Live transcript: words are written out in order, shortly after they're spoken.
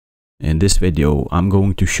In this video I'm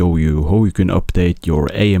going to show you how you can update your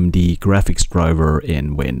AMD graphics driver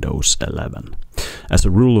in Windows 11. As a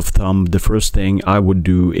rule of thumb, the first thing I would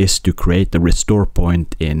do is to create the restore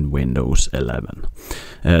point in Windows 11.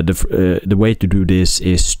 The way to do this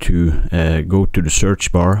is to go to the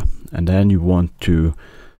search bar, and then you want to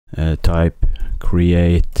type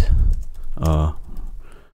create a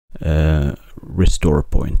restore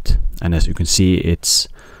point, and as you can see it's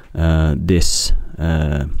this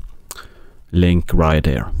link right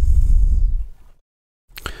there.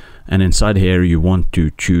 And inside here you want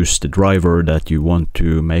to choose the driver that you want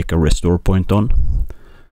to make a restore point on,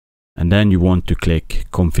 and then you want to click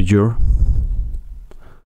configure,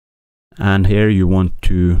 and here you want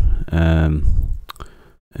to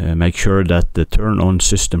make sure that the turn on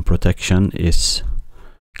system protection is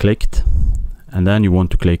clicked, and then you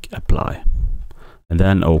want to click apply and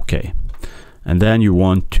then OK. And then you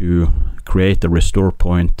want to create a restore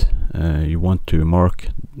point. You want to mark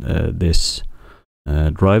this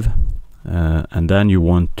drive, and then you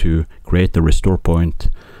want to create the restore point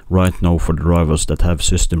right now for the drivers that have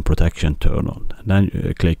system protection turned on, and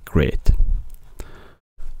then click create.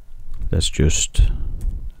 Let's just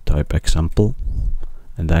type example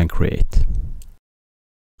and then create.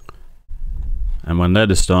 And when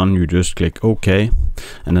that is done, you just click OK,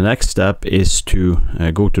 and the next step is to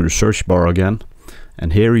go to the search bar again,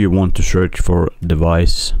 and here you want to search for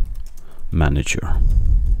device manager,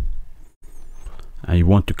 and you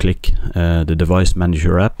want to click the device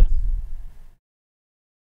manager app,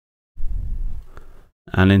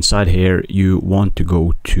 and inside here you want to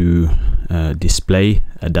go to display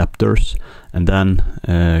adapters, and then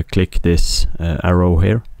click this arrow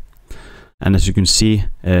here. And as you can see,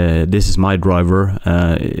 this is my driver.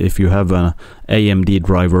 If you have an AMD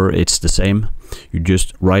driver, it's the same. You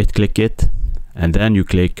just right click it and then you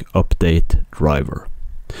click update driver.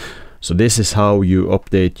 So this is how you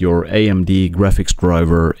update your AMD graphics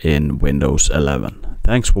driver in Windows 11.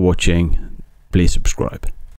 Thanks for watching. Please subscribe.